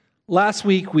Last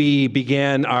week, we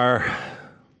began our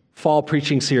fall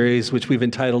preaching series, which we've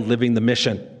entitled Living the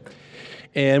Mission.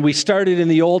 And we started in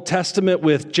the Old Testament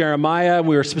with Jeremiah.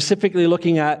 We were specifically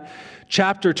looking at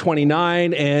chapter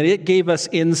 29, and it gave us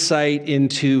insight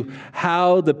into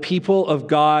how the people of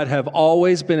God have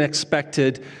always been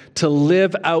expected to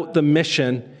live out the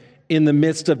mission in the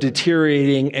midst of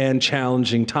deteriorating and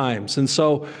challenging times. And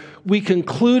so we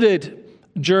concluded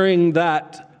during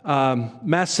that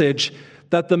message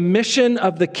that the mission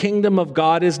of the kingdom of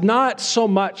God is not so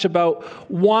much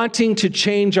about wanting to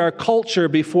change our culture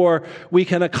before we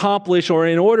can accomplish or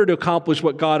in order to accomplish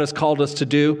what God has called us to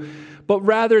do, but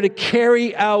rather to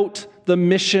carry out the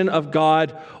mission of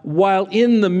God while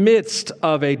in the midst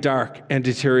of a dark and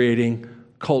deteriorating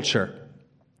culture.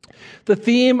 The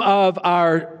theme of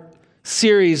our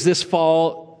series this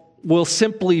fall will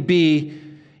simply be,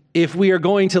 if we are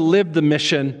going to live the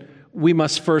mission, we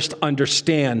must first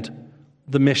understand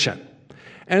the mission.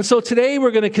 And so today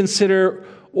we're going to consider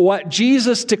what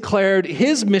Jesus declared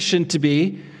his mission to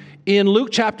be in Luke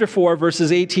chapter 4,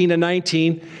 verses 18 and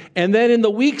 19. And then in the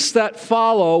weeks that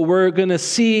follow, we're going to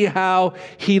see how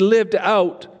he lived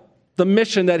out the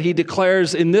mission that he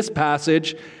declares in this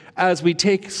passage as we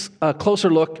take a closer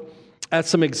look at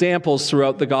some examples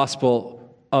throughout the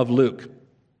Gospel of Luke.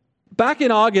 Back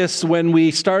in August, when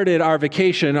we started our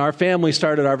vacation, our family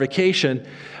started our vacation,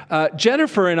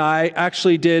 Jennifer and I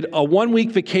actually did a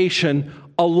one-week vacation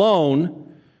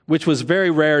alone, which was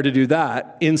very rare to do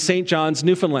that, in St. John's,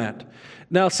 Newfoundland.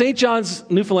 Now, St. John's,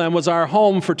 Newfoundland was our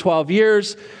home for 12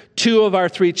 years. 2 of our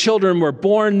 3 children were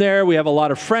born there. We have a lot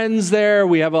of friends there.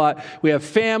 We have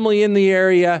family in the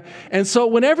area. And so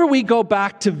whenever we go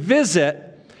back to visit,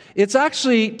 it's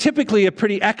actually typically a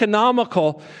pretty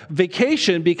economical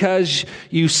vacation because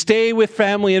you stay with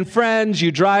family and friends, you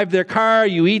drive their car,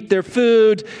 you eat their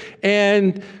food,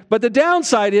 but the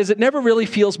downside is it never really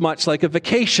feels much like a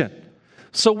vacation.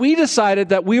 So we decided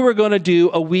that we were going to do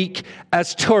a week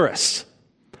as tourists.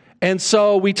 And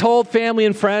so we told family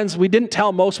and friends, we didn't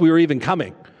tell most we were even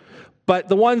coming. But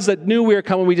the ones that knew we were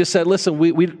coming, we just said, listen,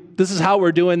 this is how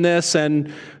we're doing this,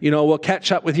 and we'll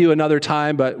catch up with you another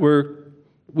time, but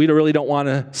we really don't want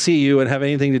to see you and have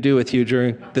anything to do with you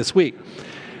during this week.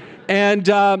 And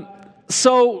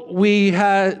so we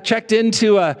had checked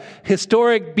into a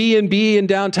historic B&B in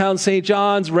downtown St.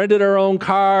 John's, rented our own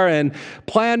car, and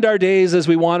planned our days as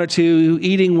we wanted to,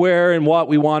 eating where and what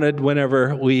we wanted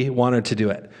whenever we wanted to do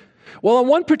it. Well, on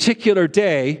one particular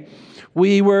day,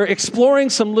 we were exploring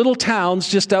some little towns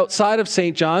just outside of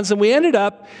St. John's, and we ended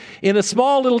up in a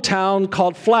small little town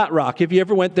called Flat Rock. If you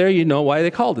ever went there, you know why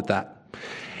they called it that.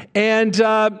 And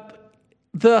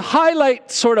the highlight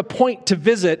sort of point to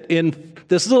visit in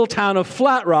this little town of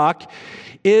Flat Rock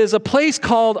is a place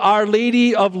called Our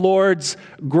Lady of Lourdes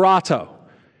Grotto.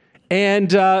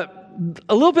 And a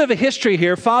little bit of a history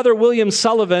here. Father William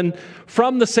Sullivan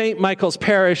from the St. Michael's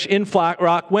Parish in Flat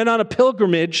Rock went on a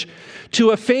pilgrimage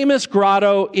to a famous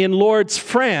grotto in Lourdes,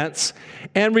 France,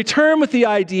 and returned with the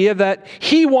idea that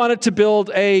he wanted to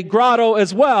build a grotto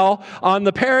as well on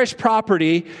the parish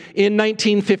property in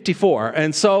 1954.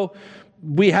 And so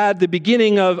we had the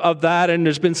beginning of that, and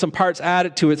there's been some parts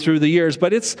added to it through the years.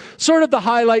 But it's sort of the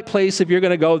highlight place. If you're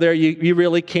going to go there, you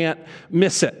really can't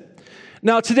miss it.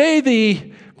 Now, today,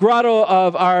 the Grotto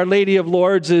of Our Lady of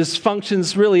Lourdes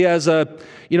functions really as a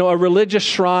religious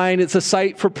shrine. It's a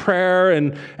site for prayer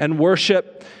and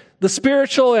worship. The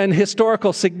spiritual and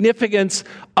historical significance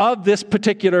of this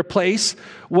particular place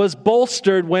was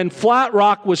bolstered when Flat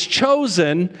Rock was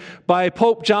chosen by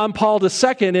Pope John Paul II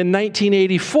in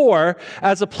 1984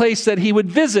 as a place that he would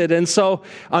visit. And so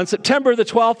on September the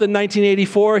 12th in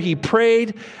 1984, he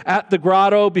prayed at the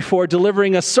grotto before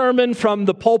delivering a sermon from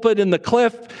the pulpit in the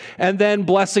cliff and then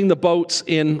blessing the boats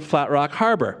in Flat Rock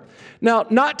Harbor. Now,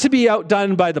 not to be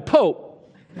outdone by the Pope,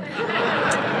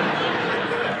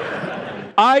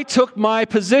 I took my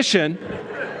position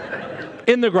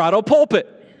in the grotto pulpit,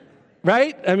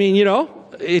 right? I mean,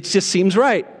 it just seems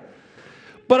right.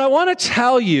 But I want to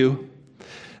tell you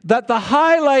that the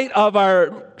highlight of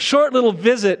our short little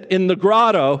visit in the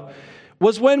grotto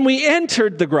was when we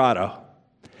entered the grotto.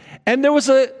 And there was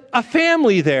a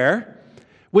family there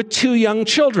with 2 young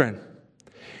children.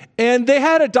 And they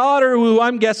had a daughter who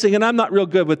I'm guessing, and I'm not real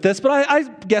good with this, but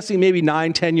I'm guessing maybe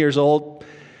 9, 10 years old.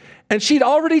 And she'd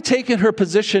already taken her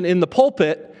position in the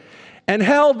pulpit and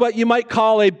held what you might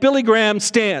call a Billy Graham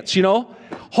stance,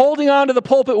 holding onto the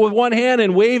pulpit with one hand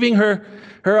and waving her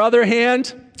other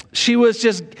hand. She was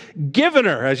just giving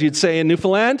her, as you'd say in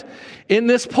Newfoundland, in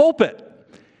this pulpit.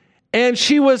 And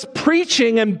she was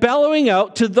preaching and bellowing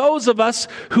out to those of us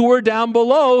who were down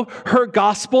below her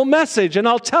gospel message. And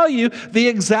I'll tell you the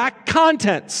exact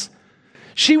contents.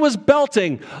 She was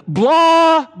belting,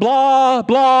 blah, blah,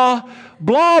 blah,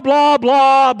 blah, blah,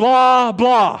 blah, blah,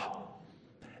 blah.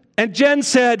 And Jen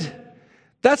said,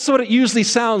 that's what it usually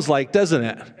sounds like, doesn't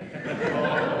it?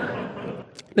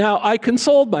 Now, I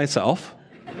consoled myself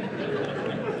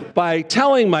by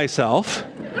telling myself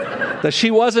that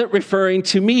she wasn't referring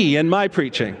to me and my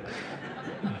preaching.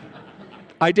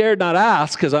 I dared not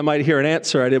ask because I might hear an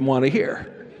answer I didn't want to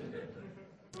hear.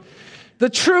 The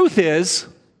truth is,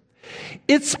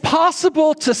 it's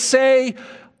possible to say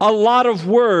a lot of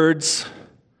words,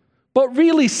 but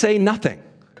really say nothing.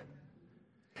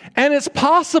 And it's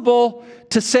possible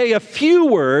to say a few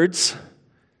words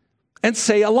and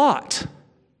say a lot.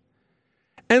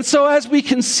 And so as we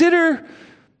consider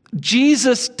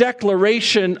Jesus'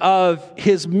 declaration of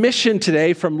his mission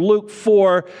today from Luke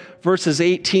 4, verses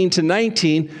 18 to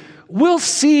 19, we'll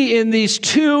see in these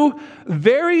two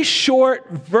very short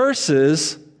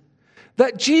verses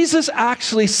that Jesus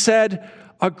actually said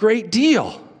a great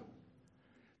deal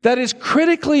that is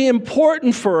critically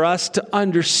important for us to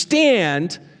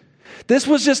understand. This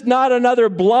was just not another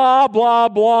blah, blah,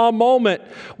 blah moment.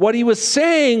 What he was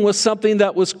saying was something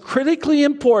that was critically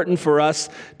important for us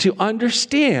to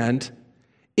understand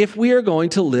if we are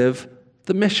going to live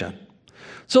the mission.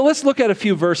 So let's look at a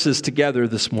few verses together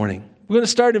this morning. We're going to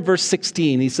start in verse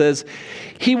 16. He says,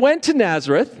 he went to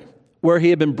Nazareth, where he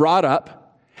had been brought up,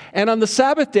 and on the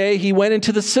Sabbath day he went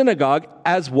into the synagogue,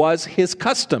 as was his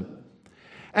custom.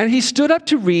 And he stood up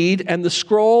to read, and the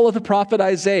scroll of the prophet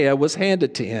Isaiah was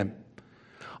handed to him.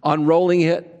 Unrolling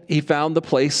it, he found the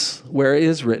place where it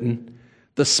is written,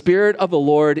 "The Spirit of the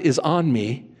Lord is on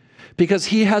me, because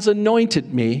he has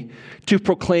anointed me to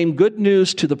proclaim good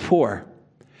news to the poor.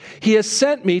 He has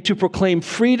sent me to proclaim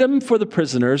freedom for the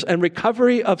prisoners and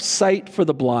recovery of sight for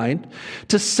the blind,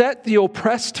 to set the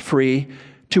oppressed free,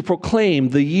 to proclaim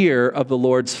the year of the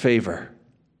Lord's favor."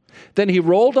 Then he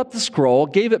rolled up the scroll,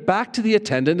 gave it back to the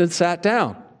attendant, and sat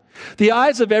down. The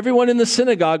eyes of everyone in the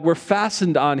synagogue were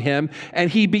fastened on him,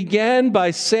 and he began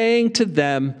by saying to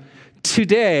them,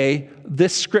 "Today,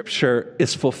 this scripture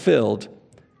is fulfilled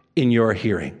in your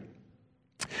hearing."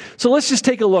 So let's just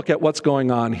take a look at what's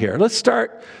going on here. Let's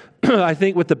start, I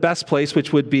think, with the best place,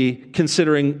 which would be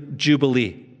considering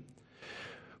Jubilee.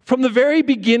 From the very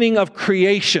beginning of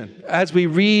creation, as we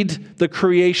read the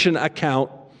creation account,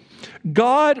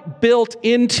 God built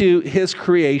into his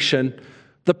creation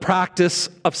the practice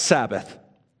of Sabbath.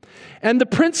 And the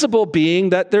principle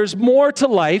being that there's more to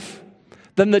life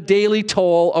than the daily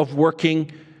toll of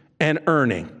working and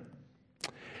earning.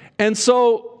 And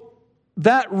so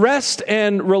that rest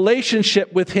and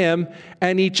relationship with him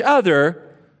and each other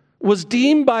was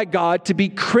deemed by God to be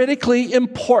critically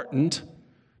important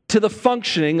to the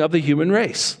functioning of the human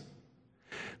race.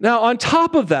 Now, on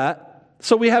top of that,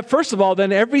 so we have, first of all,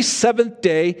 then every seventh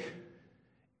day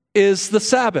is the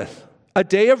Sabbath, a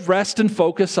day of rest and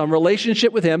focus on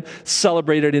relationship with him,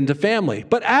 celebrated into family.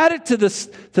 But added to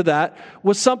that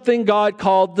was something God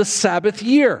called the Sabbath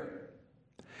year.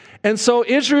 And so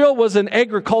Israel was an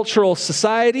agricultural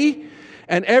society,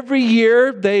 and every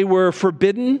year they were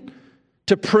forbidden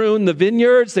to prune the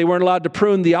vineyards. They weren't allowed to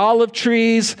prune the olive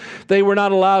trees. They were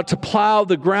not allowed to plow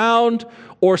the ground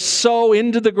or sow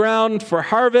into the ground for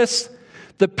harvest.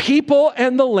 The people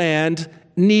and the land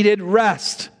needed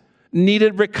rest,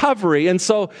 needed recovery. And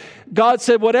so God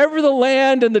said, whatever the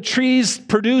land and the trees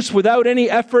produce without any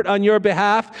effort on your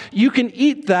behalf, you can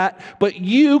eat that, but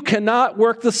you cannot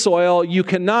work the soil, you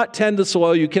cannot tend the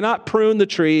soil, you cannot prune the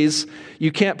trees,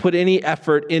 you can't put any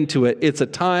effort into it. It's a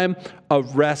time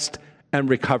of rest and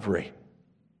recovery.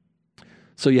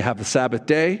 So you have the Sabbath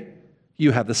day,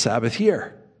 you have the Sabbath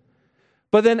year.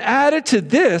 But then added to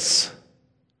this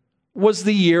was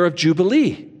the year of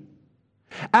Jubilee.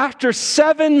 After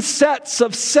 7 sets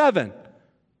of 7,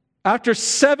 after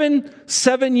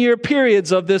seven-year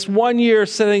periods of this 1 year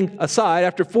setting aside,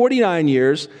 after 49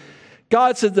 years,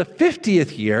 God said the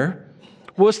 50th year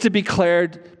was to be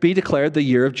declared the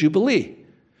year of Jubilee.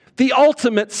 The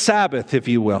ultimate Sabbath, if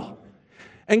you will.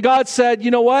 And God said,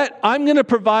 you know what? I'm going to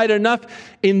provide enough.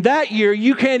 In that year,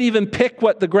 you can't even pick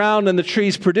what the ground and the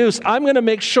trees produce. I'm going to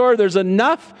make sure there's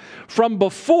enough from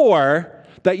before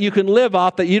that you can live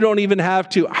off, that you don't even have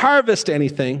to harvest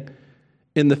anything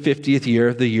in the 50th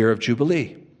year, the year of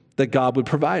Jubilee, that God would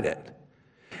provide it.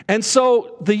 And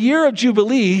so the year of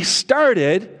Jubilee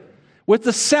started with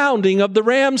the sounding of the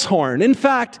ram's horn. In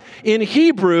fact, in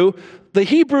Hebrew, the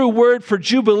Hebrew word for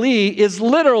Jubilee is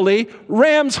literally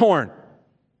ram's horn.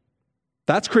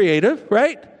 That's creative,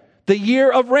 right? the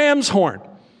year of ram's horn.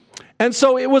 And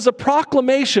so it was a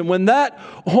proclamation. When that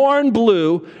horn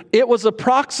blew, it was a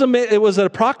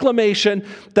proclamation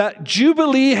that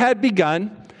Jubilee had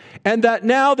begun, and that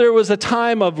now there was a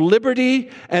time of liberty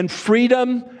and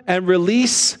freedom and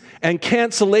release and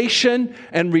cancellation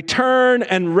and return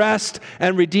and rest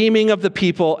and redeeming of the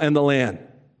people and the land.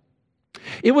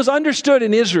 It was understood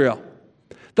in Israel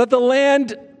that the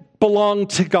land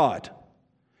belonged to God.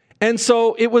 And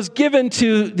so it was given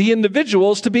to the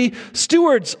individuals to be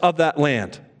stewards of that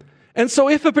land. And so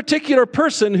if a particular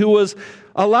person who was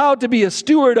allowed to be a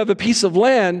steward of a piece of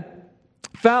land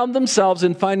found themselves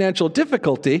in financial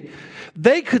difficulty,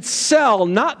 they could sell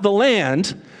not the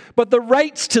land, but the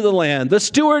rights to the land, the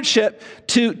stewardship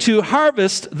to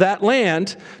harvest that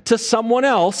land to someone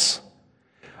else.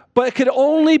 But it could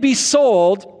only be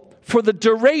sold for the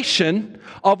duration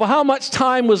of how much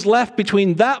time was left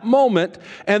between that moment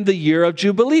and the year of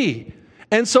Jubilee.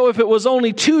 And so if it was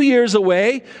only 2 years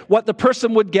away, what the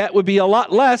person would get would be a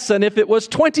lot less than if it was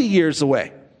 20 years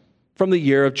away from the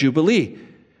year of Jubilee.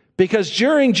 Because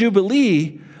during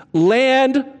Jubilee,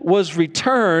 land was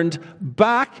returned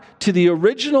back to the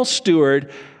original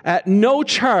steward at no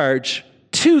charge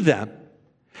to them.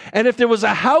 And if there was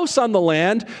a house on the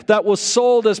land that was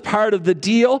sold as part of the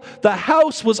deal, the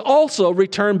house was also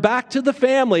returned back to the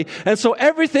family. And so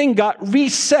everything got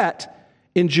reset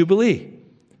in Jubilee.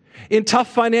 In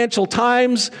tough financial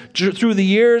times through the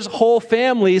years, whole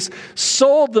families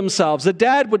sold themselves. The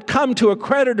dad would come to a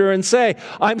creditor and say,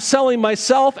 I'm selling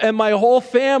myself and my whole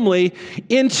family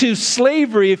into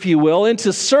slavery, if you will, into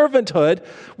servanthood.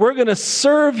 We're going to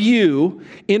serve you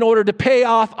in order to pay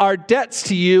off our debts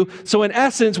to you. So in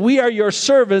essence, we are your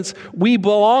servants. We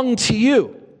belong to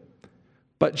you.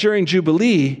 But during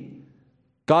Jubilee,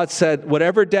 God said,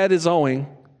 whatever debt is owing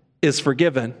is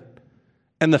forgiven.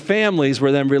 And the families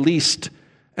were then released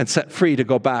and set free to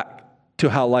go back to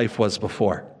how life was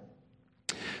before.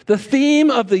 The theme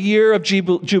of the year of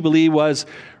Jubilee was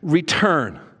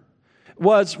return,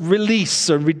 was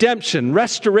release or redemption,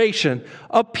 restoration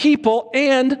of people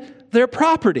and their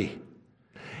property.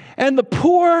 And the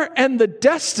poor and the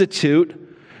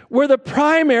destitute were the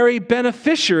primary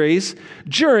beneficiaries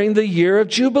during the year of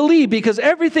Jubilee, because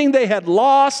everything they had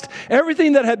lost,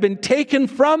 everything that had been taken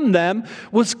from them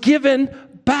was given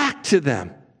back to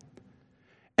them.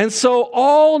 And so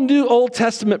all New Old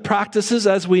Testament practices,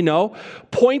 as we know,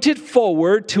 pointed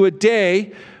forward to a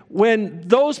day when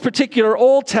those particular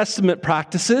Old Testament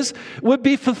practices would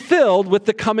be fulfilled with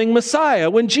the coming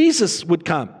Messiah, when Jesus would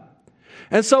come.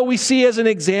 And so we see, as an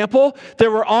example,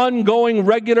 there were ongoing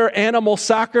regular animal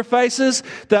sacrifices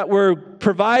that were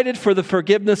provided for the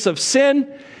forgiveness of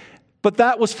sin, but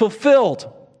that was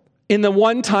fulfilled in the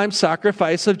one-time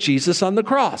sacrifice of Jesus on the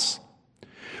cross.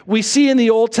 We see in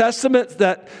the Old Testament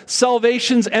that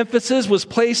salvation's emphasis was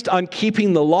placed on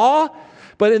keeping the law,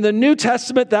 but in the New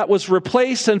Testament that was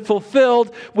replaced and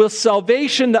fulfilled with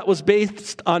salvation that was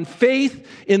based on faith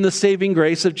in the saving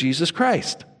grace of Jesus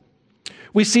Christ.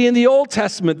 We see in the Old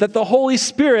Testament that the Holy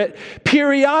Spirit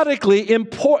periodically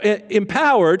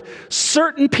empowered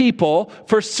certain people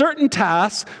for certain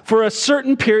tasks for a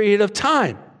certain period of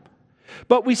time.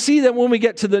 But we see that when we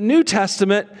get to the New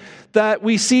Testament, that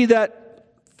we see that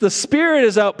the Spirit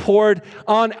is outpoured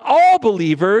on all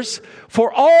believers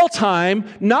for all time,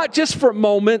 not just for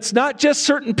moments, not just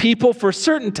certain people for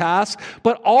certain tasks,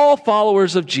 but all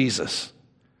followers of Jesus.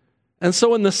 And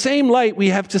so in the same light, we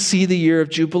have to see the year of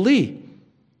Jubilee.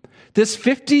 This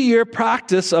 50-year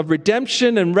practice of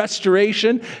redemption and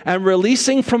restoration and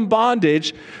releasing from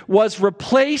bondage was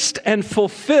replaced and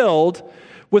fulfilled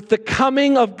with the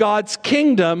coming of God's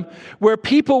kingdom, where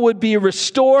people would be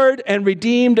restored and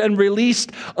redeemed and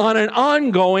released on an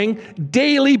ongoing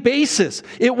daily basis.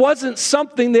 It wasn't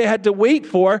something they had to wait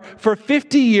for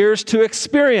 50 years to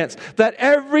experience. That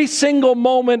every single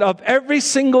moment of every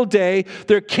single day,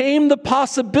 there came the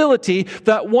possibility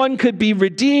that one could be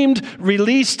redeemed,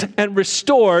 released, and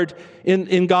restored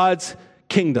in God's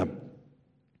kingdom.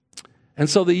 And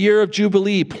so the year of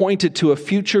Jubilee pointed to a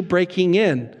future breaking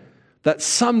in, that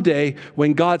someday,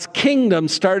 when God's kingdom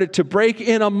started to break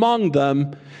in among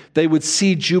them, they would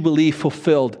see Jubilee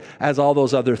fulfilled as all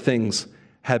those other things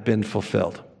had been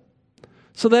fulfilled.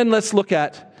 So then let's look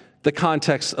at the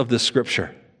context of this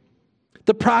scripture.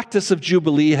 The practice of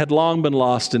Jubilee had long been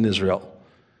lost in Israel.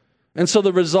 And so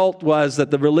the result was that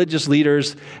the religious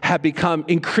leaders had become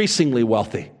increasingly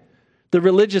wealthy. The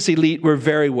religious elite were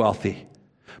very wealthy.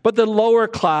 But the lower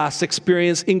class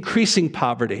experienced increasing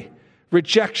poverty,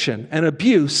 rejection, and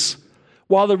abuse,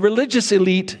 while the religious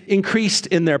elite increased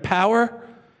in their power,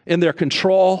 in their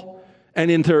control,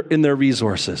 and in their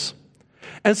resources.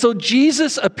 And so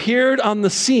Jesus appeared on the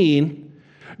scene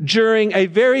during a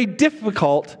very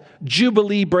difficult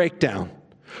Jubilee breakdown.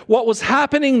 What was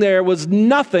happening there was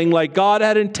nothing like God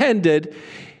had intended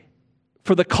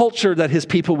for the culture that his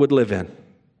people would live in.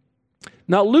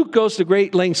 Now, Luke goes to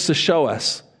great lengths to show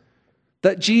us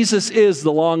that Jesus is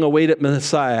the long-awaited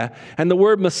Messiah, and the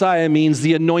word Messiah means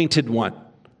the anointed one.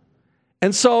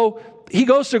 And so he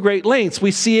goes to great lengths.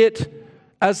 We see it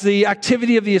as the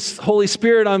activity of the Holy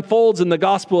Spirit unfolds in the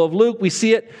Gospel of Luke. We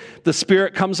see it. The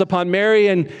Spirit comes upon Mary,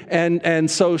 and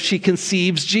so she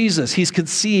conceives Jesus. He's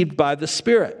conceived by the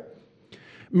Spirit.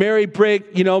 Mary,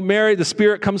 the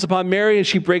Spirit comes upon Mary, and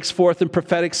she breaks forth in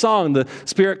prophetic song. The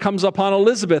Spirit comes upon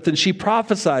Elizabeth, and she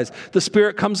prophesies. The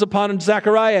Spirit comes upon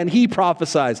Zechariah, and he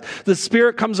prophesies. The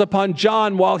Spirit comes upon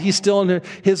John while he's still in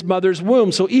his mother's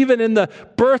womb. So even in the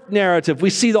birth narrative, we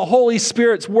see the Holy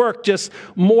Spirit's work just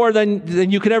more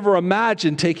than you could ever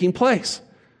imagine taking place.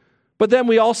 But then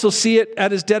we also see it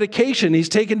at his dedication. He's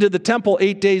taken to the temple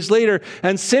 8 days later,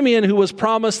 and Simeon, who was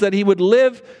promised that he would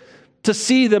live to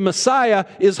see the Messiah,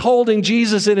 is holding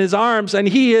Jesus in his arms, and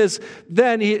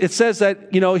it says that,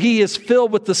 he is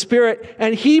filled with the Spirit,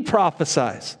 and he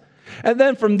prophesies. And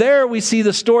then from there, we see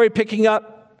the story picking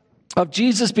up of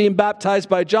Jesus being baptized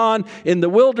by John in the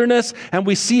wilderness, and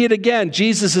we see it again.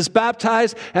 Jesus is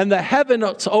baptized, and the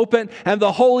heavens open, and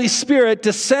the Holy Spirit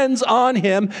descends on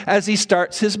him as he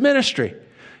starts his ministry.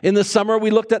 In the summer,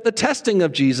 we looked at the testing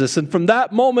of Jesus, and from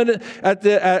that moment, at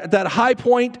that high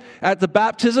point at the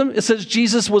baptism, it says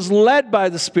Jesus was led by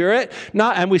the Spirit.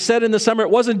 And we said in the summer, it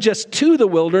wasn't just to the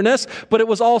wilderness, but it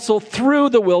was also through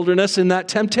the wilderness in that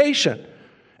temptation.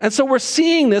 And so we're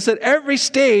seeing this at every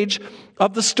stage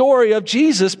of the story of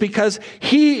Jesus because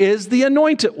he is the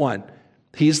anointed one.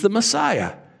 He's the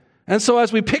Messiah. And so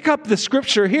as we pick up the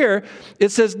scripture here, it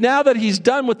says now that he's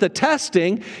done with the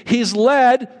testing, he's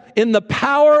led in the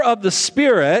power of the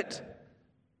Spirit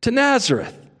to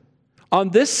Nazareth on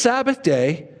this Sabbath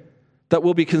day that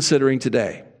we'll be considering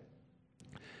today.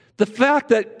 The fact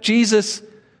that Jesus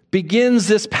begins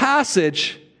this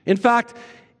passage, in fact,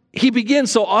 he begins,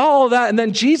 so all of that, and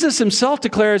then Jesus himself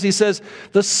declares, he says,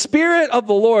 the Spirit of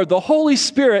the Lord, the Holy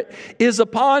Spirit is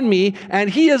upon me, and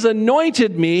he has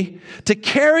anointed me to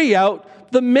carry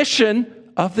out the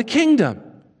mission of the kingdom.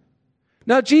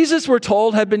 Now, Jesus, we're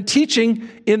told, had been teaching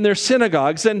in their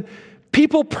synagogues, and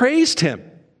people praised him.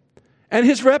 And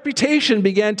his reputation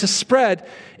began to spread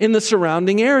in the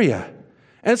surrounding area.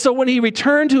 And so when he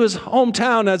returned to his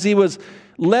hometown as he was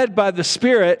led by the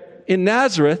Spirit in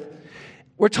Nazareth,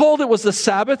 we're told it was the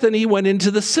Sabbath, and he went into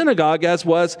the synagogue, as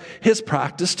was his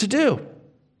practice to do.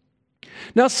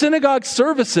 Now, synagogue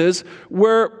services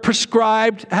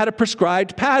had a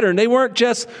prescribed pattern. They weren't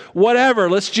just whatever,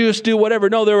 let's just do whatever.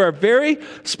 No, there were very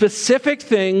specific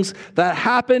things that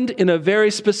happened in a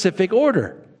very specific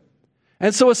order.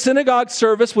 And so a synagogue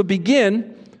service would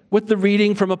begin with the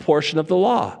reading from a portion of the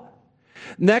law.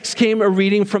 Next came a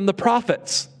reading from the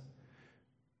prophets.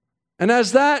 And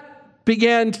as that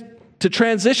began to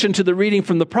transition to the reading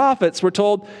from the prophets, we're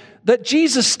told that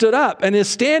Jesus stood up, and his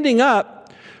standing up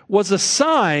was a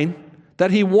sign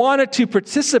that he wanted to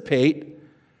participate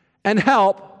and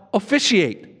help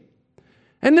officiate.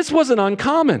 And this wasn't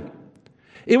uncommon.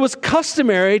 It was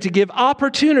customary to give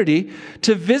opportunity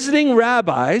to visiting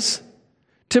rabbis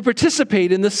to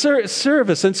participate in the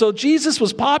service. And so Jesus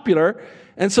was popular,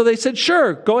 and so they said,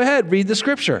 sure, go ahead, read the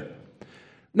scripture.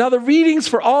 Now, the readings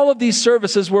for all of these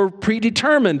services were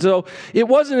predetermined. So it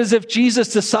wasn't as if Jesus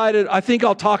decided, I think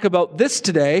I'll talk about this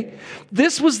today.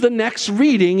 This was the next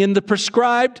reading in the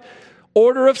prescribed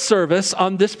order of service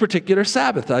on this particular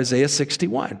Sabbath, Isaiah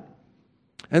 61.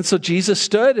 And so Jesus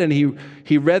stood and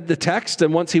he read the text,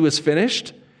 and once he was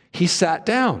finished, he sat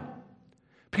down.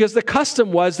 Because the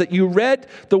custom was that you read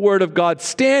the word of God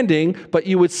standing, but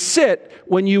you would sit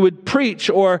when you would preach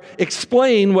or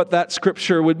explain what that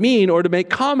scripture would mean or to make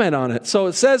comment on it. So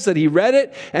it says that he read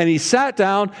it and he sat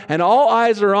down, and all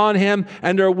eyes are on him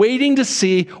and are waiting to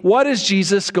see what is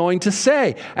Jesus going to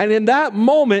say. And in that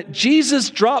moment, Jesus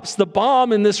drops the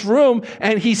bomb in this room,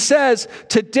 and he says,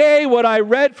 today what I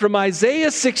read from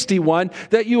Isaiah 61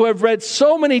 that you have read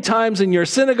so many times in your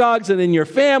synagogues and in your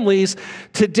families,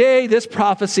 today this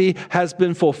prophecy has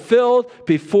been fulfilled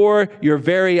before your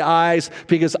very eyes,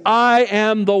 because I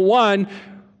am the one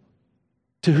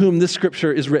to whom this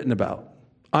scripture is written about.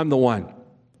 I'm the one.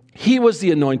 He was the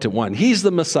anointed one. He's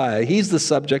the Messiah. He's the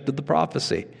subject of the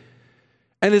prophecy.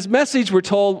 And his message, we're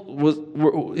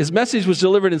told, his message was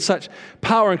delivered in such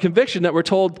power and conviction that we're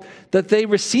told that they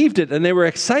received it and they were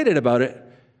excited about it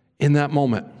in that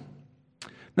moment.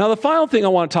 Now, the final thing I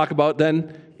want to talk about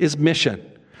then is mission.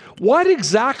 What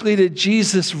exactly did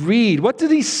Jesus read? What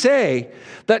did he say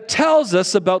that tells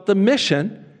us about the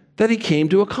mission that he came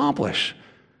to accomplish?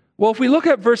 Well, if we look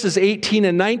at verses 18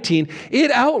 and 19, it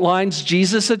outlines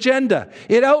Jesus' agenda.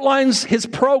 It outlines his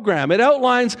program. It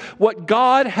outlines what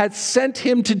God had sent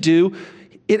him to do.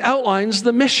 It outlines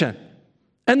the mission.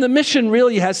 And the mission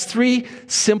really has three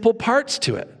simple parts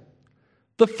to it.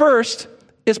 The first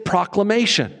is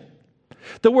proclamation.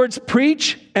 The words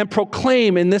preach and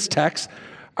proclaim in this text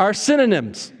are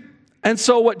synonyms. And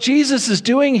so what Jesus is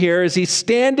doing here is he's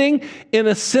standing in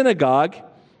a synagogue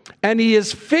and he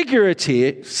is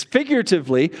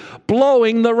figuratively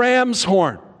blowing the ram's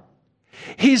horn.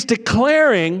 He's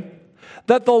declaring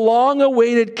that the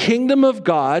long-awaited kingdom of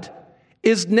God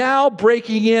is now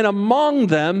breaking in among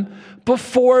them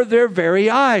before their very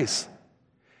eyes.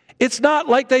 It's not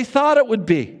like they thought it would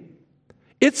be.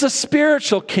 It's a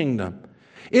spiritual kingdom.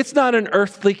 It's not an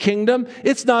earthly kingdom.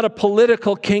 It's not a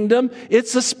political kingdom.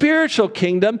 It's a spiritual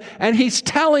kingdom. And he's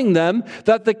telling them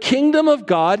that the kingdom of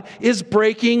God is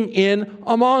breaking in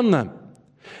among them.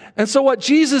 And so what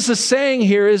Jesus is saying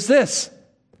here is this: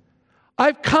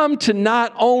 I've come to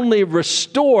not only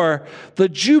restore the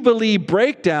Jubilee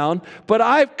breakdown, but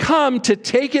I've come to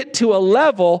take it to a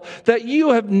level that you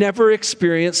have never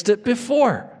experienced it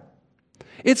before.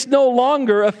 It's no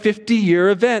longer a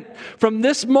 50-year event. From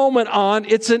this moment on,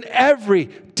 it's an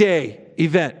everyday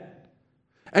event.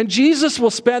 And Jesus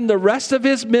will spend the rest of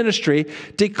his ministry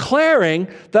declaring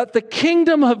that the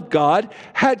kingdom of God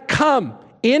had come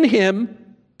in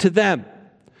him to them.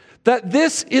 That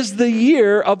this is the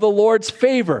year of the Lord's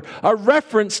favor, a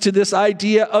reference to this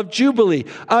idea of Jubilee.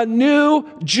 A new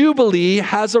Jubilee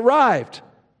has arrived,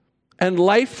 and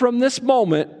life from this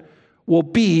moment will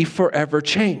be forever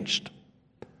changed.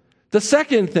 The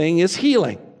second thing is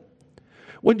healing.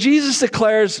 When Jesus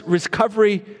declares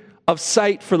recovery of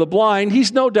sight for the blind,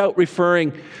 he's no doubt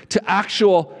referring to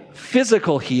actual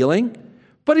physical healing,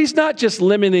 but he's not just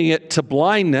limiting it to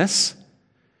blindness.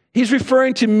 He's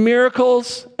referring to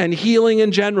miracles and healing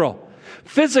in general.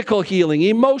 Physical healing,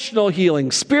 emotional healing,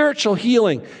 spiritual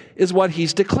healing is what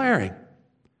he's declaring.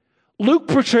 Luke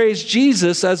portrays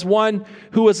Jesus as one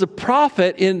who is a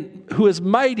prophet who is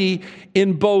mighty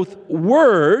in both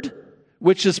word,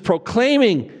 which is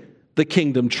proclaiming the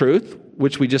kingdom truth,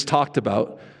 which we just talked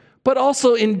about, but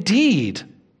also in deed,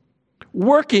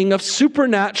 working of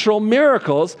supernatural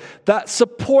miracles that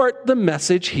support the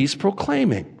message he's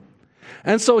proclaiming.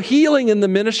 And so healing in the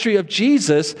ministry of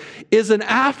Jesus is an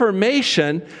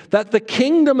affirmation that the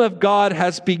kingdom of God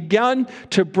has begun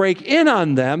to break in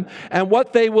on them, and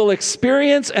what they will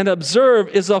experience and observe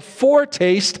is a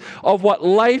foretaste of what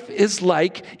life is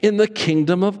like in the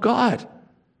kingdom of God.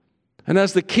 And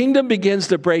as the kingdom begins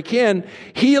to break in,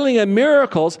 healing and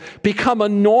miracles become a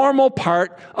normal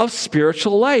part of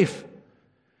spiritual life.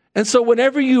 And so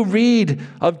whenever you read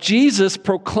of Jesus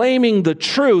proclaiming the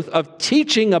truth, of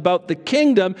teaching about the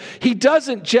kingdom, he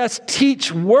doesn't just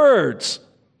teach words,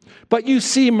 but you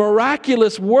see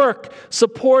miraculous work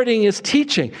supporting his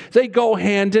teaching. They go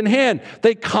hand in hand.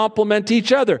 They complement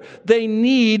each other. They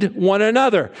need one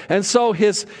another. And so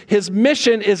his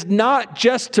mission is not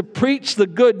just to preach the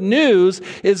good news.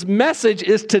 His message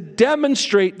is to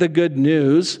demonstrate the good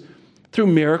news through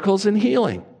miracles and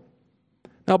healing.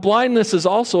 Now, blindness is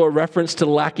also a reference to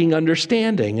lacking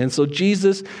understanding. And so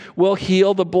Jesus will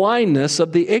heal the blindness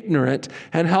of the ignorant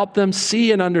and help them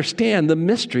see and understand the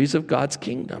mysteries of God's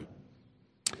kingdom.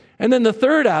 And then the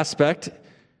third aspect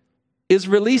is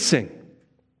releasing.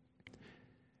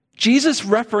 Jesus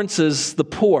references the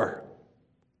poor,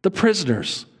 the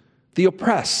prisoners, the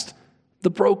oppressed, the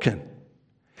broken.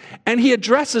 And he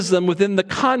addresses them within the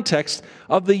context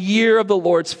of the year of the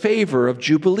Lord's favor of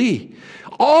Jubilee.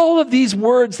 All of these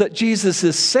words that Jesus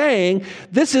is saying,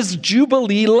 this is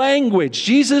Jubilee language.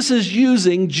 Jesus is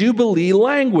using Jubilee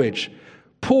language.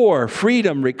 Poor,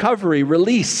 freedom, recovery,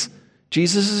 release.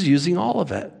 Jesus is using all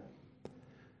of it.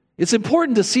 It's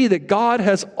important to see that God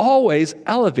has always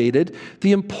elevated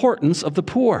the importance of the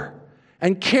poor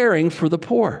and caring for the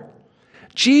poor.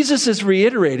 Jesus is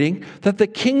reiterating that the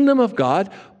kingdom of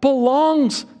God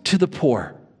belongs to the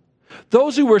poor.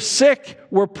 Those who were sick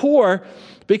were poor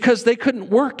because they couldn't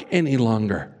work any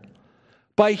longer.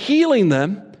 By healing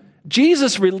them,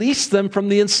 Jesus released them from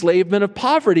the enslavement of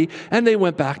poverty, and they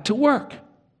went back to work.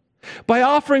 By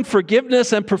offering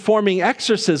forgiveness and performing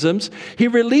exorcisms, he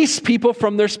released people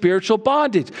from their spiritual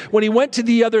bondage. When he went to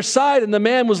the other side and the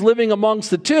man was living amongst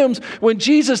the tombs, when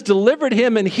Jesus delivered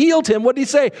him and healed him, what did he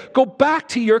say? Go back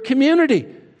to your community.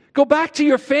 Go back to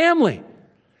your family.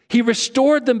 He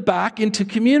restored them back into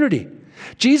community.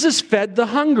 Jesus fed the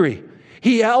hungry.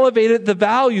 He elevated the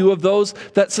value of those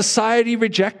that society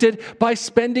rejected by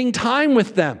spending time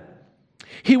with them.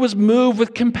 He was moved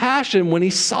with compassion when he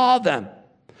saw them.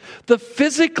 The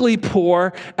physically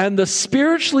poor and the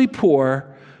spiritually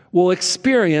poor will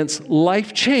experience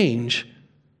life change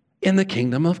in the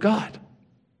kingdom of God.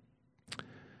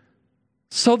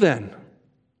 So then,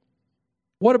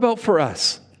 what about for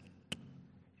us?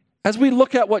 As we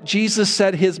look at what Jesus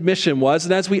said his mission was,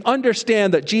 and as we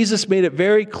understand that Jesus made it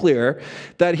very clear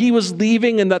that he was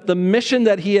leaving and that the mission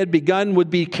that he had begun would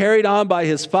be carried on by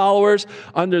his followers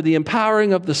under the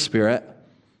empowering of the Spirit,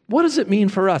 what does it mean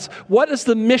for us? What does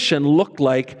the mission look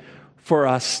like for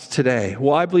us today?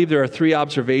 Well, I believe there are three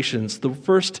observations. The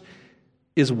first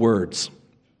is words.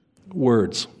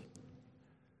 Words.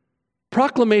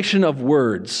 Proclamation of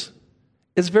words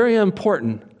is very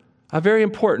important. A very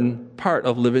important part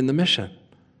of living the mission.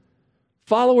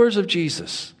 Followers of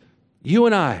Jesus, you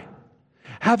and I,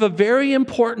 have a very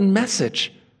important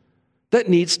message that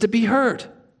needs to be heard.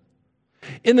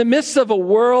 In the midst of a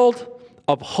world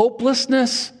of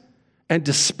hopelessness and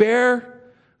despair,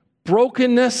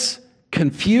 brokenness,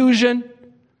 confusion,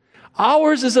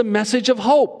 ours is a message of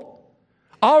hope.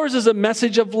 Ours is a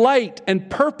message of light and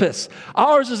purpose.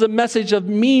 Ours is a message of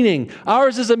meaning.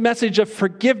 Ours is a message of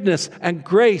forgiveness and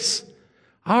grace.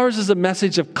 Ours is a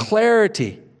message of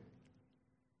clarity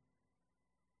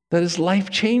that is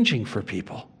life-changing for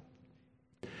people.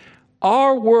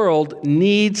 Our world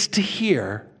needs to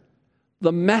hear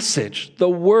the message, the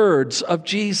words of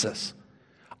Jesus.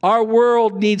 Our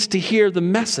world needs to hear the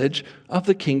message of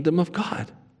the kingdom of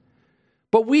God.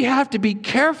 But we have to be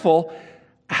careful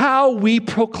how we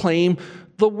proclaim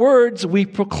the words we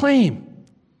proclaim.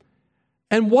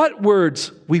 And what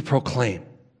words we proclaim.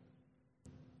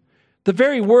 The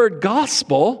very word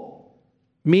gospel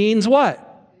means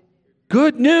what?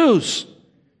 Good news.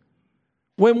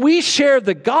 When we share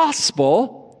the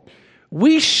gospel,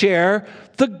 we share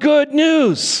the good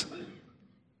news.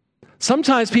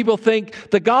 Sometimes people think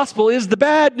the gospel is the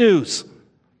bad news.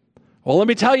 Well, let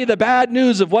me tell you the bad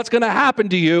news of what's going to happen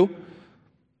to you.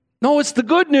 No, it's the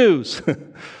good news.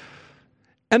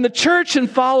 And the church and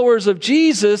followers of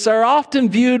Jesus are often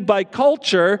viewed by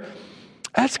culture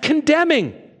as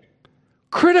condemning,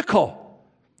 critical,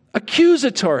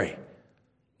 accusatory,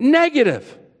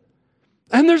 negative.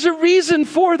 And there's a reason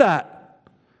for that.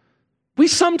 We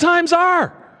sometimes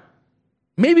are.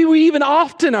 Maybe we even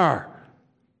often are.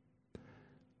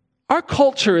 Our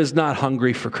culture is not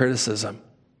hungry for criticism.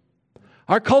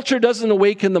 Our culture doesn't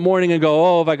awake in the morning and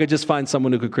go, oh, if I could just find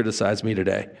someone who could criticize me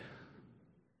today.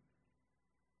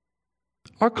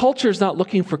 Our culture is not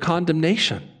looking for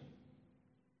condemnation.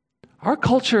 Our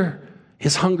culture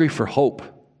is hungry for hope,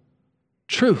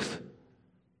 truth,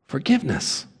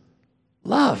 forgiveness,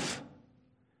 love,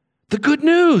 the good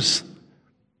news,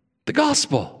 the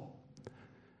gospel.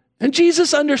 And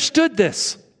Jesus understood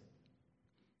this.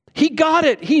 He got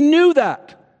it. He knew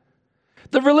that.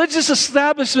 The religious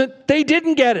establishment, they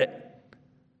didn't get it.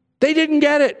 They didn't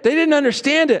get it. They didn't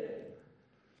understand it.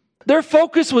 Their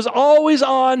focus was always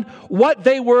on what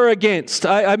they were against.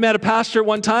 I met a pastor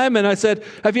one time and I said,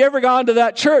 have you ever gone to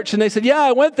that church? And they said, yeah,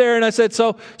 I went there. And I said,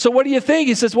 so what do you think?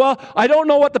 He says, well, I don't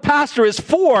know what the pastor is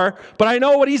for, but I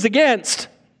know what he's against.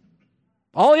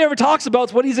 All he ever talks about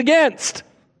is what he's against.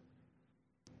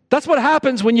 That's what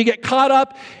happens when you get caught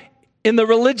up in the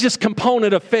religious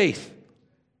component of faith.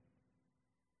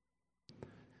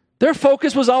 Their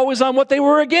focus was always on what they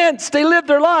were against. They lived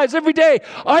their lives every day.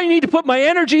 I need to put my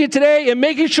energy in today in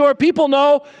making sure people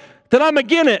know that I'm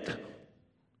against it.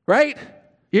 Right?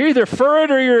 You're either for it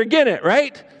or you're against it,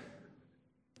 right?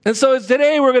 And so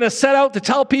today we're going to set out to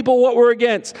tell people what we're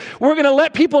against. We're going to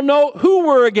let people know who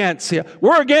we're against. Yeah,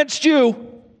 we're against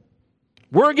you.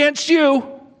 We're against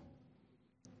you.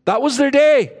 That was their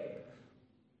day.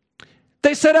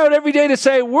 They set out every day to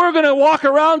say, we're going to walk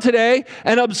around today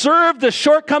and observe the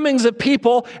shortcomings of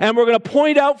people, and we're going to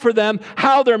point out for them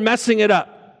how they're messing it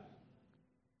up.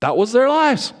 That was their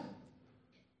lives.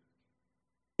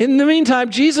 In the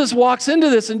meantime, Jesus walks into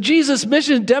this, and Jesus'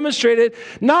 mission demonstrated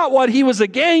not what he was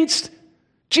against.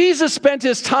 Jesus spent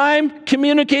his time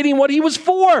communicating what he was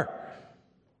for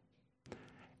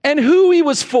and who he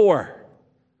was for,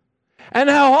 and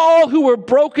how all who were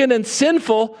broken and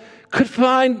sinful could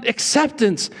find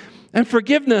acceptance and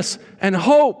forgiveness and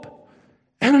hope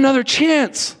and another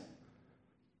chance.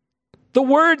 The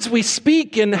words we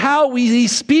speak and how we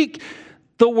speak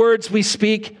the words we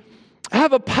speak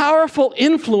have a powerful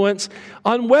influence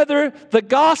on whether the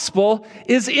gospel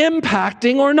is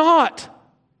impacting or not.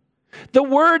 The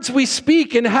words we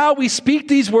speak and how we speak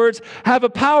these words have a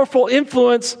powerful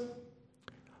influence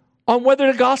on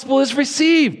whether the gospel is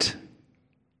received.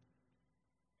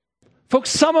 Folks,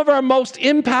 some of our most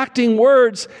impacting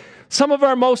words, some of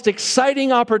our most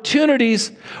exciting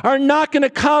opportunities are not going to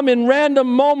come in random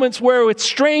moments where with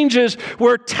strangers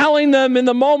we're telling them in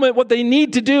the moment what they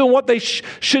need to do and what they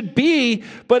should be,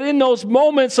 but in those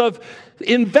moments of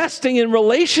investing in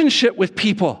relationship with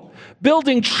people,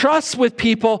 building trust with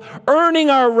people, earning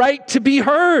our right to be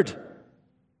heard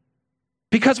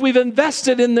because we've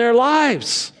invested in their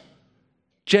lives,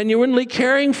 genuinely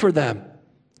caring for them.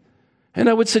 And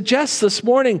I would suggest this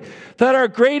morning that our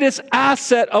greatest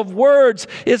asset of words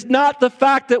is not the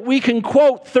fact that we can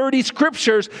quote 30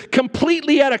 scriptures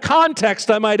completely out of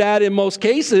context, I might add, in most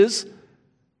cases.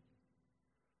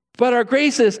 But our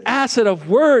greatest asset of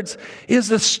words is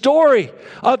the story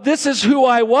of this is who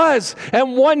I was.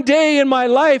 And one day in my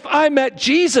life, I met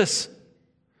Jesus.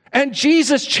 And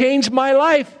Jesus changed my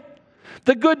life.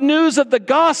 The good news of the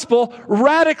gospel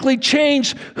radically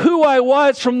changed who I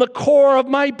was from the core of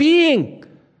my being.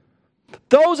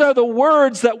 Those are the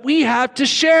words that we have to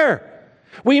share.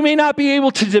 We may not be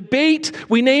able to debate,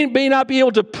 we may not be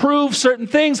able to prove certain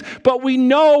things, but we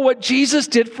know what Jesus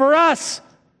did for us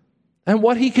and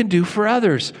what he can do for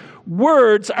others.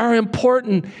 Words are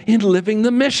important in living the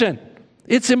mission.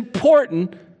 It's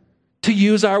important to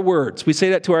use our words. We say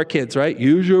that to our kids, right?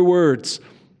 Use your words.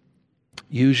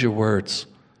 Use your words.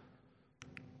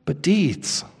 But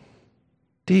deeds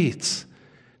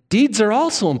are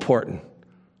also important.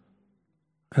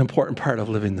 An important part of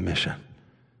living the mission.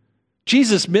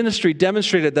 Jesus' ministry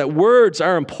demonstrated that words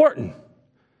are important,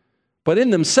 but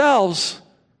in themselves,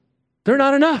 they're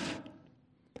not enough.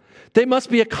 They must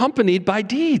be accompanied by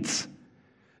deeds.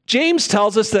 James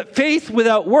tells us that faith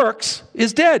without works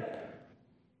is dead.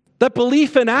 That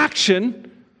belief and action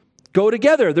go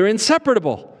together. They're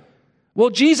inseparable. Well,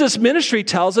 Jesus' ministry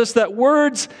tells us that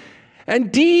words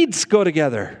and deeds go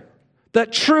together.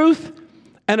 That truth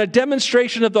and a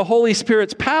demonstration of the Holy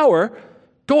Spirit's power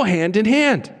go hand in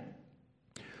hand.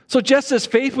 So just as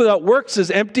faith without works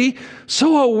is empty,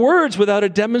 so are words without a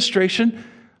demonstration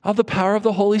of the power of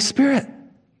the Holy Spirit.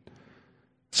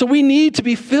 So we need to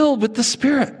be filled with the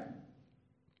Spirit.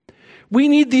 We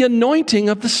need the anointing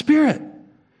of the Spirit.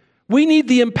 We need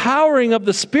the empowering of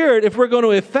the Spirit if we're going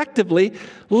to effectively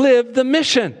live the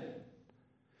mission.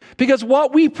 Because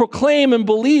what we proclaim and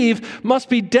believe must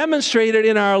be demonstrated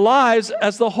in our lives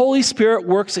as the Holy Spirit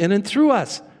works in and through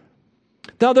us.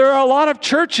 Now, there are a lot of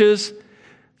churches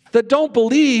that don't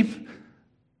believe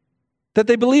that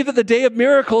they believe that the day of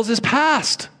miracles is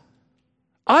past.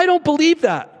 I don't believe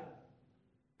that.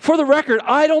 For the record,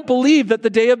 I don't believe that the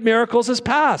day of miracles is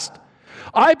past.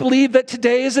 I believe that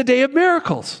today is a day of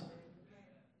miracles.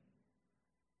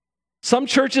 Some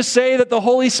churches say that the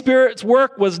Holy Spirit's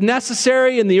work was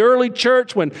necessary in the early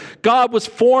church when God was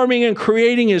forming and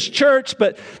creating his church.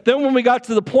 But then when we got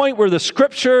to the point where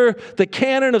the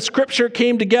canon of Scripture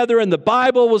came together and the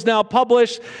Bible was now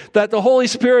published, that the Holy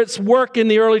Spirit's work in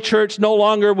the early church no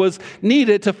longer was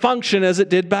needed to function as it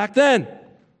did back then.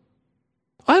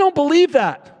 I don't believe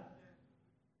that.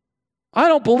 I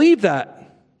don't believe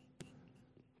that.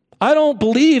 I don't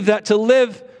believe that to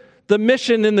live the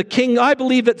mission in the kingdom. I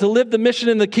believe that to live the mission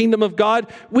in the kingdom of God,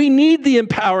 we need the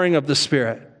empowering of the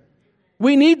Spirit.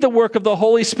 We need the work of the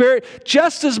Holy Spirit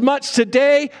just as much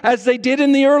today as they did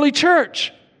in the early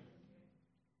church.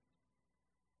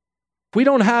 If we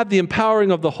don't have the empowering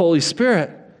of the Holy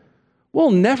Spirit,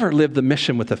 we'll never live the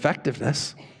mission with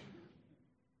effectiveness.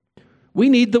 We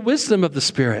need the wisdom of the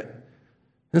Spirit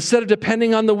instead of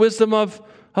depending on the wisdom of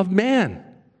man.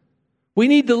 We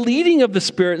need the leading of the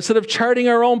Spirit instead of charting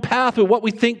our own path with what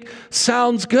we think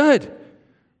sounds good.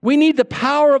 We need the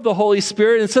power of the Holy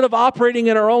Spirit instead of operating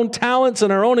in our own talents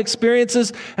and our own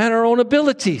experiences and our own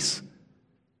abilities.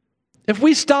 If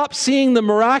we stop seeing the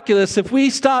miraculous, if we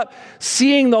stop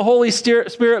seeing the Holy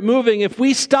Spirit moving, if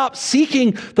we stop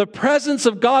seeking the presence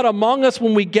of God among us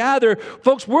when we gather,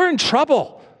 folks, we're in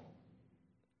trouble.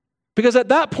 Because at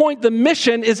that point, the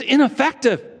mission is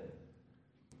ineffective.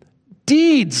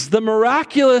 Deeds, the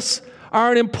miraculous,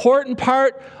 are an important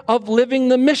part of living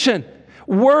the mission.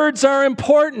 Words are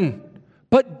important,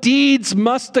 but deeds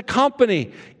must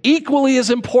accompany, equally as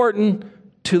important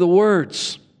to the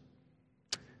words.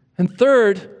 And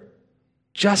third,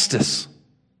 justice.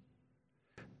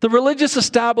 The religious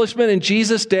establishment in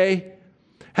Jesus' day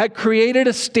had created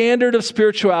a standard of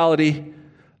spirituality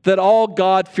that all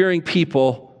God-fearing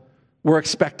people were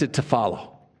expected to follow.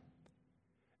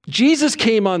 Jesus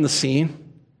came on the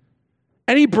scene,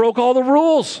 and he broke all the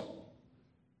rules.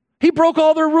 He broke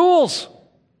all their rules.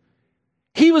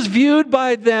 He was viewed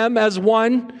by them as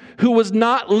one who was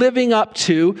not living up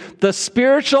to the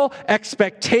spiritual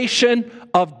expectation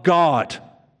of God.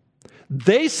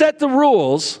 They set the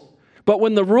rules, but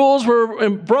when the rules were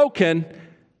broken,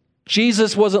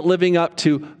 Jesus wasn't living up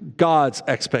to God's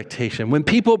expectation. When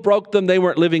people broke them, they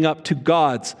weren't living up to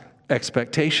God's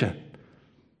expectation.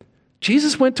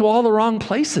 Jesus went to all the wrong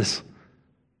places.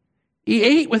 He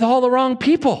ate with all the wrong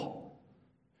people.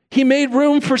 He made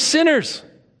room for sinners.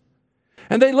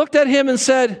 And they looked at him and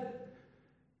said,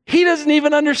 he doesn't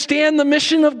even understand the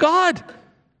mission of God.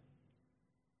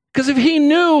 Because if he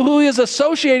knew who he is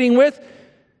associating with,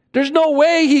 there's no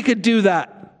way he could do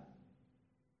that.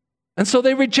 And so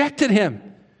they rejected him.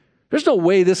 There's no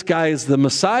way this guy is the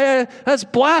Messiah. That's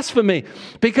blasphemy,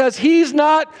 because he's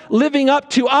not living up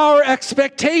to our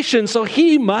expectations, so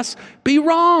he must be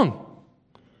wrong.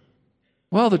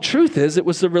 Well, the truth is, it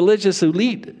was the religious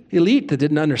elite that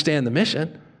didn't understand the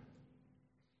mission.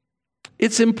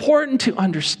 It's important to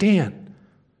understand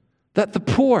that the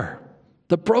poor,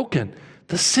 the broken,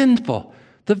 the sinful,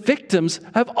 the victims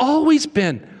have always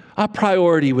been a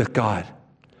priority with God.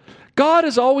 God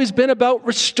has always been about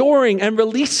restoring and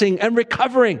releasing and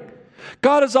recovering.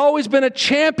 God has always been a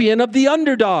champion of the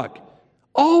underdog.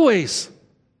 Always.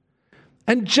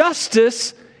 And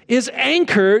justice is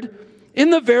anchored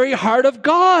in the very heart of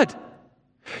God.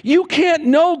 You can't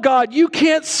know God, you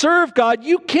can't serve God,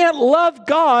 you can't love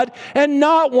God and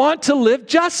not want to live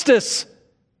justice,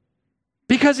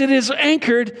 because it is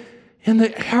anchored in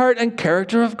the heart and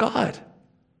character of God.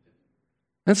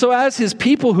 And so as his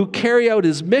people who carry out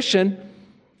his mission,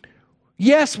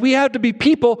 yes, we have to be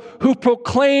people who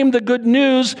proclaim the good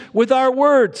news with our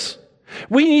words.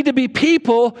 We need to be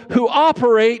people who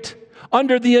operate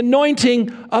under the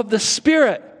anointing of the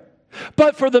Spirit.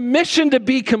 But for the mission to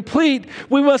be complete,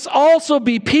 we must also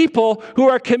be people who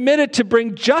are committed to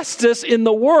bring justice in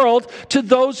the world to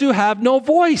those who have no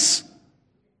voice.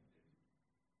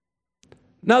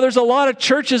 Now, there's a lot of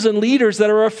churches and leaders that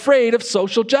are afraid of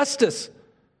social justice.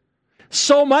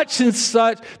 So much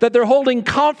that they're holding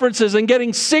conferences and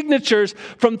getting signatures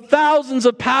from thousands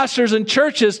of pastors and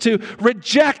churches to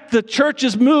reject the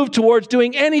church's move towards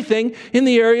doing anything in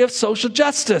the area of social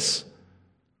justice.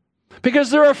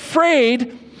 Because they're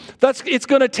afraid that it's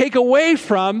going to take away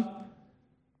from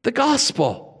the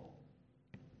gospel.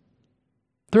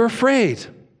 They're afraid.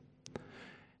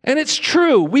 And it's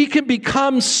true, we can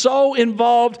become so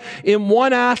involved in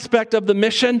one aspect of the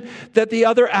mission that the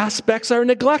other aspects are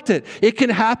neglected. It can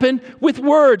happen with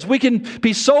words. We can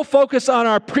be so focused on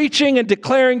our preaching and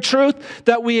declaring truth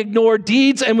that we ignore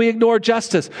deeds and we ignore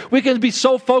justice. We can be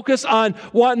so focused on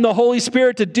wanting the Holy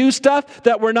Spirit to do stuff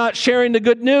that we're not sharing the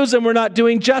good news and we're not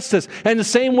doing justice. And the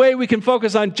same way we can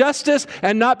focus on justice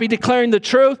and not be declaring the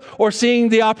truth or seeing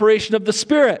the operation of the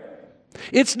Spirit.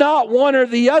 It's not one or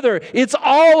the other. It's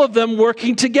all of them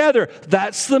working together.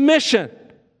 That's the mission.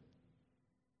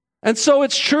 And so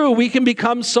it's true, we can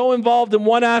become so involved in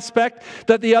one aspect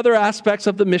that the other aspects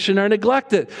of the mission are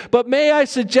neglected. But may I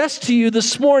suggest to you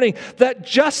this morning that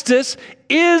justice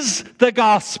is the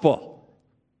gospel.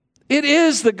 It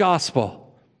is the gospel.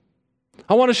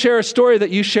 I want to share a story that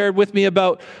you shared with me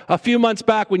about a few months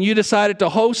back when you decided to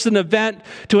host an event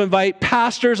to invite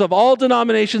pastors of all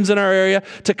denominations in our area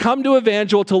to come to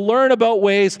Evangel to learn about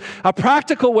ways, a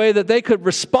practical way that they could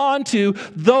respond to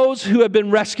those who have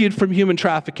been rescued from human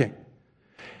trafficking.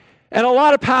 And a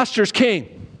lot of pastors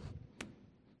came,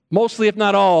 mostly, if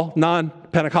not all,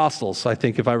 non-Pentecostals, I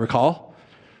think, if I recall.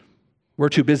 We're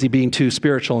too busy being too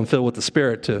spiritual and filled with the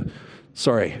Spirit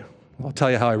I'll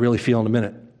tell you how I really feel in a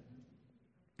minute.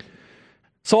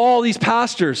 So all these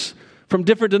pastors from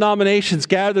different denominations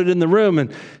gathered in the room,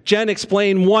 and Jen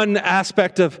explained one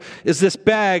aspect of is this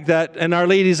bag that, and our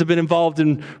ladies have been involved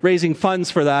in raising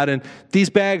funds for that, and these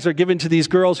bags are given to these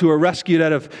girls who are rescued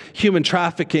out of human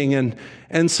trafficking,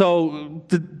 and so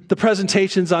the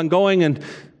presentation's ongoing, and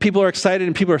people are excited,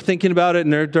 and people are thinking about it,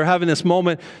 and they're having this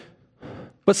moment.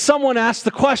 But someone asked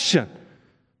the question,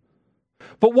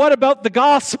 but what about the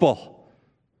gospel?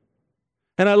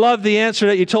 And I love the answer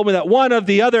that you told me, that one of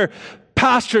the other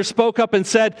pastors spoke up and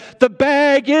said, the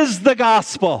bag is the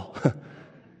gospel.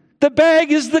 The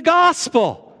bag is the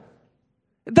gospel.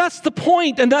 That's the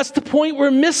point, and that's the point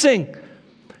we're missing.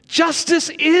 Justice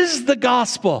is the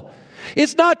gospel.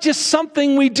 It's not just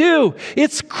something we do.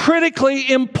 It's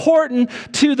critically important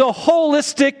to the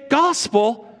holistic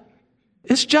gospel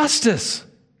is justice.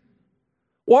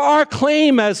 Well, our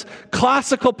claim as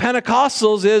classical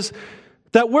Pentecostals is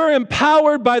that we're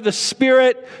empowered by the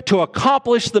Spirit to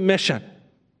accomplish the mission.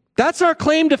 That's our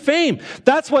claim to fame.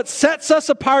 That's what sets us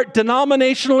apart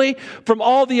denominationally from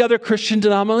all the other Christian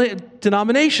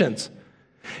denominations.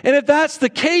 And if that's the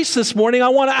case this morning, I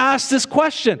want to ask this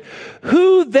question.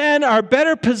 Who then are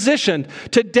better positioned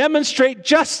to demonstrate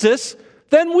justice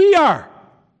than we are?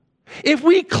 If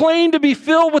we claim to be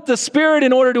filled with the Spirit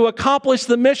in order to accomplish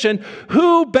the mission,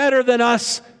 who better than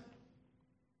us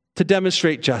to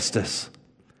demonstrate justice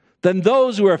than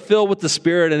those who are filled with the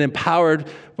Spirit and empowered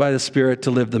by the Spirit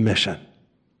to live the mission?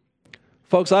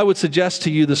 Folks, I would suggest to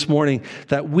you this morning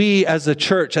that we as a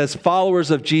church, as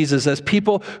followers of Jesus, as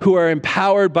people who are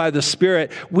empowered by the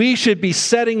Spirit, we should be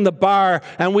setting the bar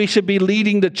and we should be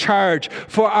leading the charge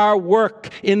for our work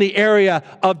in the area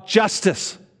of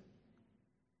justice.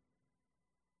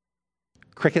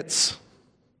 Crickets.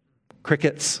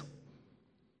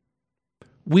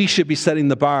 We should be setting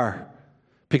the bar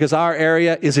because our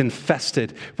area is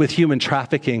infested with human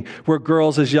trafficking, where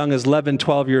girls as young as 11,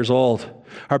 12 years old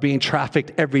are being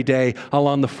trafficked every day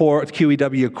along the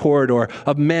QEW corridor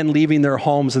of men leaving their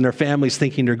homes and their families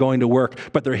thinking they're going to work,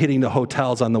 but they're hitting the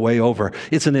hotels on the way over.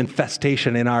 It's an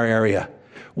infestation in our area.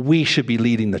 We should be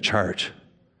leading the charge.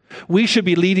 We should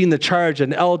be leading the charge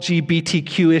on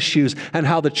LGBTQ issues and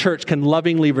how the church can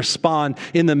lovingly respond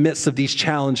in the midst of these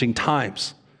challenging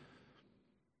times.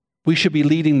 We should be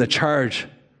leading the charge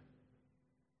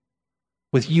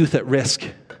with youth at risk.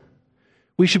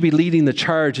 We should be leading the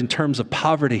charge in terms of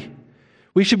poverty.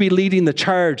 We should be leading the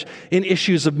charge in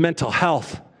issues of mental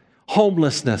health,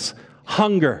 homelessness,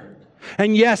 hunger,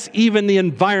 and yes, even the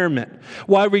environment.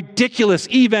 While ridiculous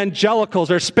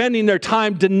evangelicals are spending their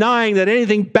time denying that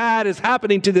anything bad is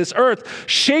happening to this earth,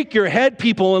 shake your head,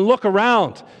 people, and look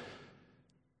around.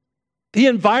 The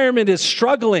environment is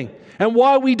struggling. And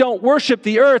while we don't worship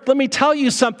the earth, let me tell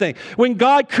you something. When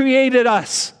God created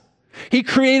us, He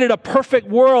created a perfect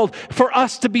world for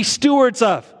us to be stewards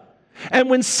of. And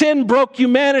when sin broke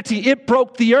humanity, it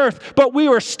broke the earth, but we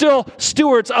were still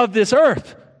stewards of this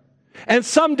earth. And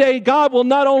someday God will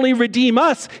not only redeem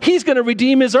us, He's going to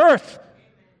redeem His earth.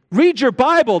 Read your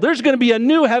Bible. There's going to be a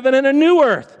new heaven and a new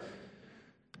earth.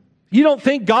 You don't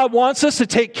think God wants us to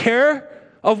take care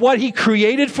of what He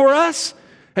created for us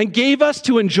and gave us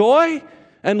to enjoy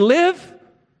and live?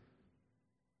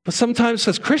 But sometimes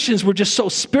as Christians, we're just so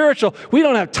spiritual, we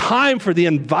don't have time for the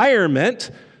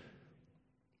environment.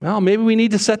 Well, maybe we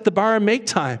need to set the bar and make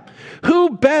time.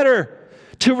 Who better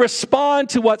to respond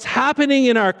to what's happening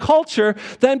in our culture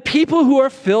than people who are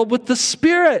filled with the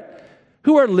Spirit,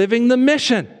 who are living the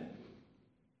mission?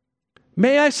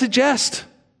 May I suggest,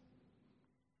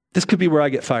 this could be where I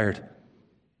get fired.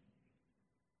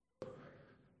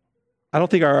 I don't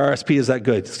think our RSP is that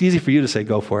good. It's easy for you to say,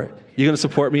 go for it. You're going to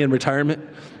support me in retirement?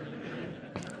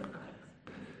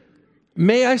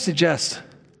 May I suggest,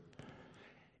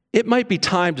 it might be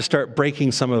time to start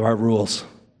breaking some of our rules.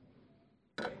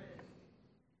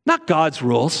 Not God's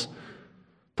rules.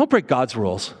 Don't break God's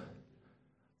rules.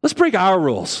 Let's break our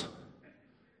rules.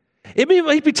 It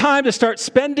might be time to start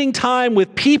spending time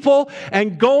with people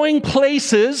and going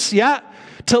places,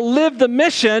 to live the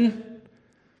mission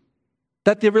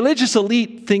that the religious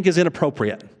elite think is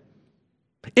inappropriate.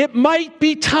 It might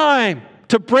be time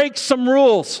to break some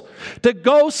rules, to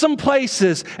go some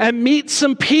places and meet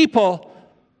some people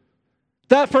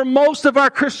that for most of our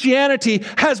Christianity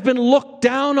has been looked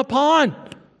down upon.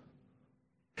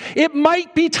 It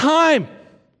might be time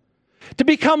to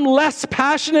become less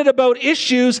passionate about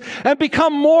issues and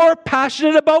become more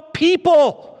passionate about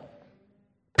people.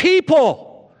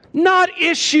 People, not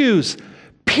issues,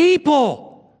 people.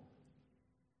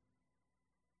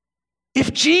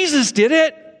 If Jesus did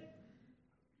it,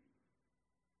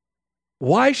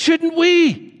 why shouldn't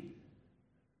we?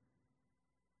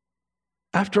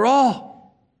 After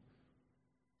all,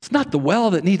 it's not the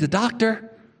well that needs a doctor.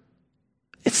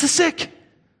 It's the sick.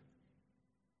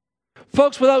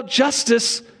 Folks, without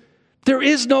justice, there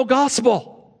is no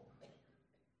gospel.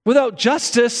 Without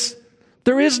justice,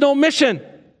 there is no mission.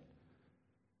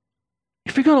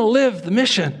 If you're going to live the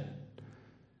mission,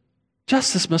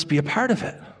 justice must be a part of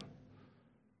it.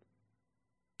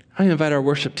 I invite our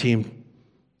worship team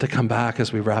to come back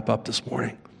as we wrap up this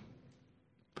morning.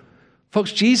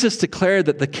 Folks, Jesus declared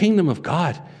that the kingdom of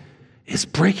God is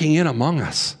breaking in among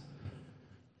us.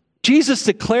 Jesus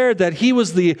declared that He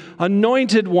was the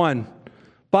anointed one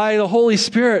by the Holy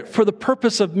Spirit for the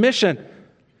purpose of mission.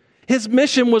 His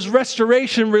mission was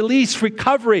restoration, release,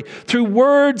 recovery through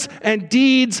words and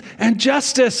deeds and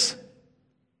justice.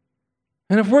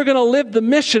 And if we're going to live the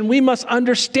mission, we must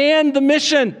understand the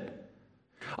mission.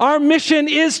 Our mission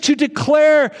is to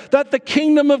declare that the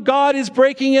kingdom of God is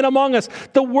breaking in among us.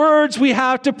 The words we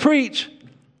have to preach.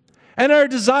 And our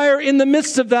desire in the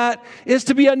midst of that is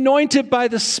to be anointed by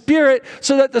the Spirit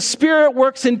so that the Spirit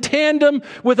works in tandem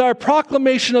with our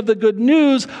proclamation of the good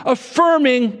news,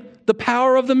 affirming the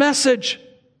power of the message.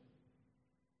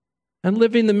 And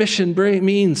living the mission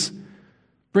means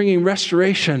bringing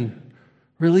restoration,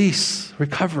 release,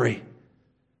 recovery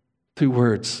through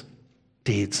words,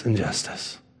 deeds, and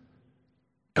justice.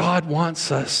 God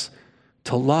wants us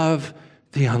to love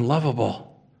the unlovable,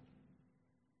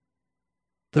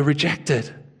 the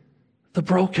rejected, the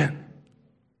broken.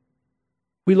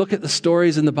 We look at the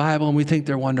stories in the Bible and we think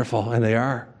they're wonderful, and they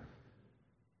are.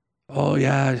 Oh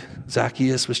yeah,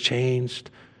 Zacchaeus was changed.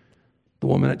 The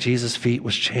woman at Jesus' feet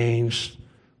was changed.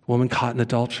 The woman caught in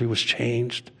adultery was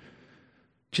changed.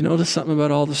 Do you notice something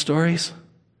about all the stories?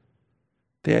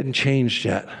 They hadn't changed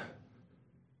yet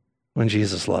when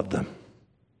Jesus loved them.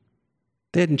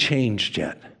 They hadn't changed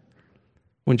yet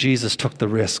when Jesus took the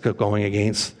risk of going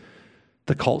against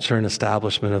the culture and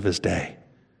establishment of his day.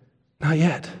 Not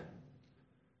yet.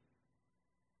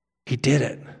 He did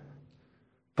it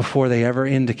before they ever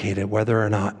indicated whether or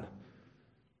not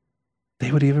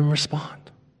they would even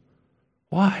respond.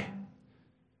 Why?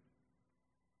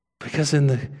 Because in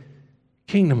the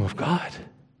kingdom of God,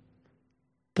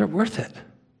 they're worth it.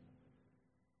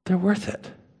 They're worth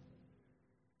it.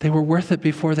 They were worth it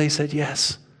before they said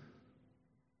yes.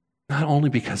 Not only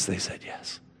because they said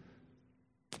yes.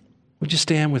 Would you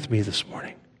stand with me this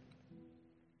morning?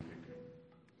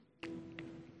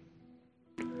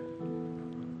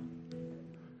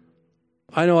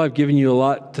 I know I've given you a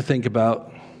lot to think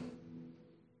about,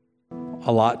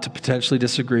 a lot to potentially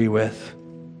disagree with.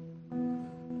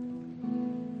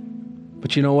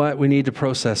 But you know what? We need to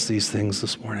process these things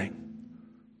this morning.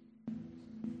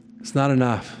 It's not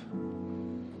enough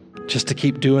just to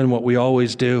keep doing what we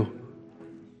always do.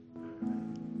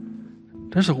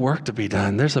 There's a work to be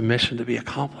done. There's a mission to be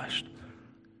accomplished.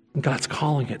 And God's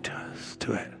calling it to us,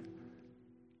 to it.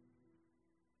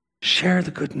 Share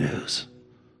the good news.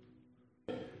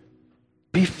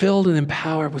 Be filled and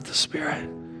empowered with the Spirit.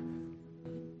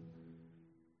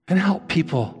 And help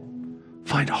people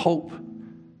find hope.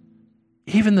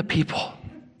 Even the people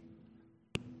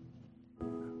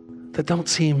that don't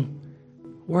seem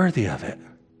worthy of it,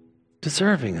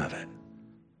 deserving of it,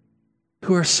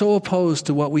 who are so opposed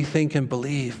to what we think and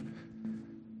believe.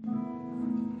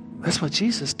 That's what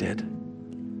Jesus did.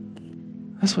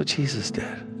 That's what Jesus did.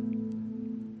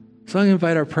 So I'm going to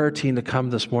invite our prayer team to come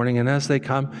this morning, and as they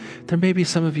come, there may be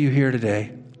some of you here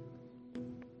today.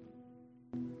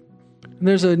 And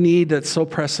there's a need that's so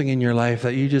pressing in your life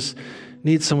that you just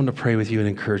need someone to pray with you and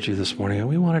encourage you this morning, and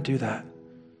we want to do that.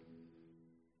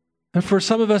 And for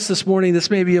some of us this morning, this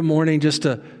may be a morning just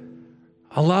to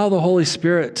allow the Holy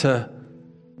Spirit to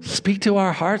speak to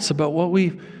our hearts about what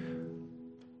we've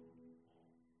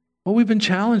been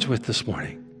challenged with this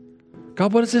morning.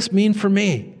 God, what does this mean for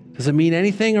me? Does it mean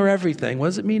anything or everything? What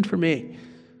does it mean for me?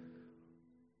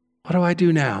 What do I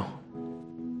do now?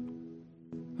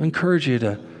 I encourage you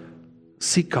to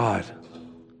seek God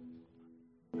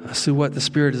as to what the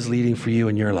Spirit is leading for you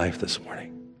in your life this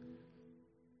morning.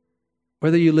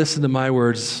 Whether you listen to my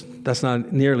words, that's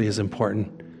not nearly as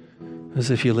important as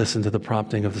if you listen to the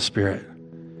prompting of the Spirit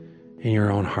in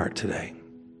your own heart today.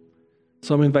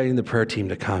 So I'm inviting the prayer team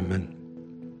to come, and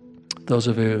those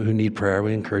of you who need prayer,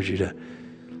 we encourage you to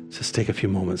just take a few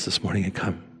moments this morning and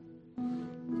come.